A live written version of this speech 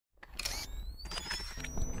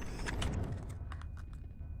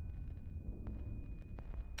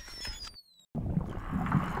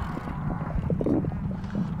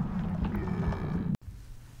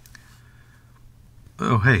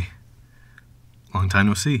Oh, hey. Long time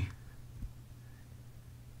no see.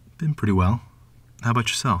 Been pretty well. How about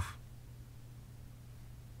yourself?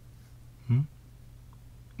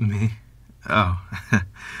 Me? Oh,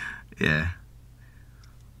 yeah.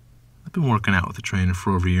 I've been working out with a trainer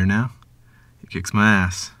for over a year now. He kicks my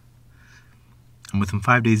ass. I'm with him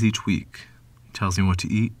 5 days each week. He tells me what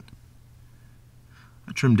to eat.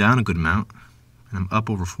 I trimmed down a good amount, and I'm up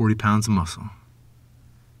over 40 pounds of muscle.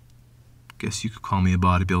 Guess you could call me a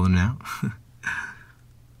bodybuilder now.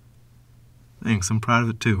 Thanks, I'm proud of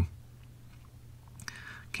it too.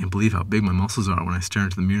 Can't believe how big my muscles are when I stare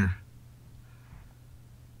into the mirror.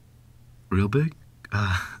 Real big?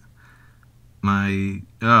 Oh,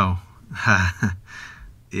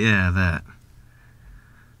 yeah, that.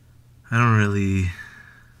 I don't really...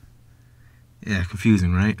 Yeah,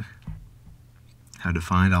 confusing, right? How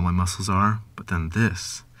defined all my muscles are, but then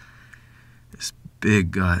this big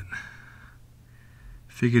gut.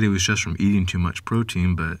 Figured it was just from eating too much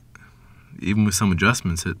protein, but even with some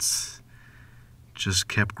adjustments, it's just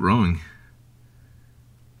kept growing.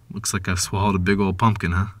 Looks like I've swallowed a big old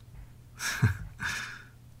pumpkin, huh?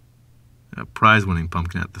 A prize-winning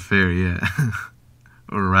pumpkin at the fair, yeah.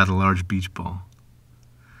 Or a rather large beach ball.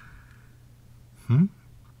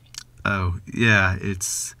 Oh, yeah,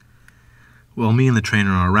 well, me and the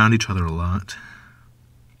trainer are around each other a lot.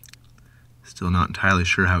 Still not entirely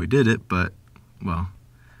sure how he did it, but, well,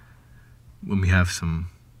 when we have some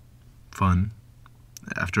fun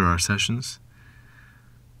after our sessions,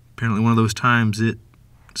 apparently one of those times it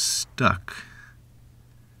stuck.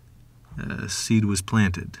 A seed was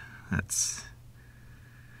planted. That's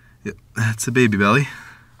a baby belly.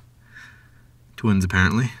 Twins,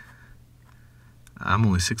 apparently. I'm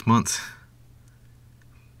only 6 months.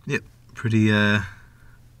 Yep, pretty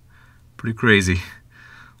crazy.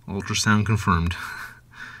 Ultrasound confirmed.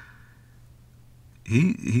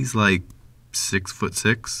 He's like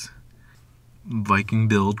 6'6", Viking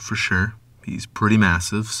build for sure. He's pretty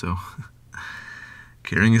massive, so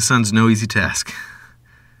carrying his son's no easy task.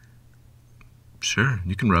 Sure,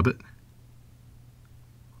 you can rub it.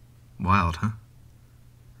 Wild, huh?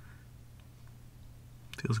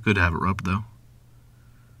 Feels good to have it rubbed, though.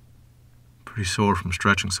 Pretty sore from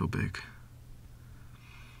stretching so big.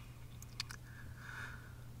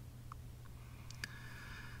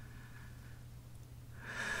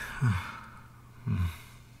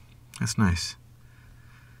 That's nice.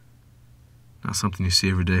 Not something you see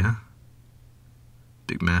every day, huh?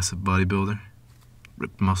 Big, massive bodybuilder,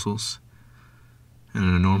 ripped muscles, and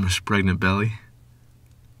an enormous pregnant belly.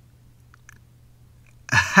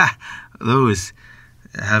 Those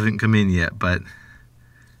haven't come in yet, but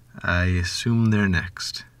I assume they're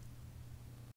next.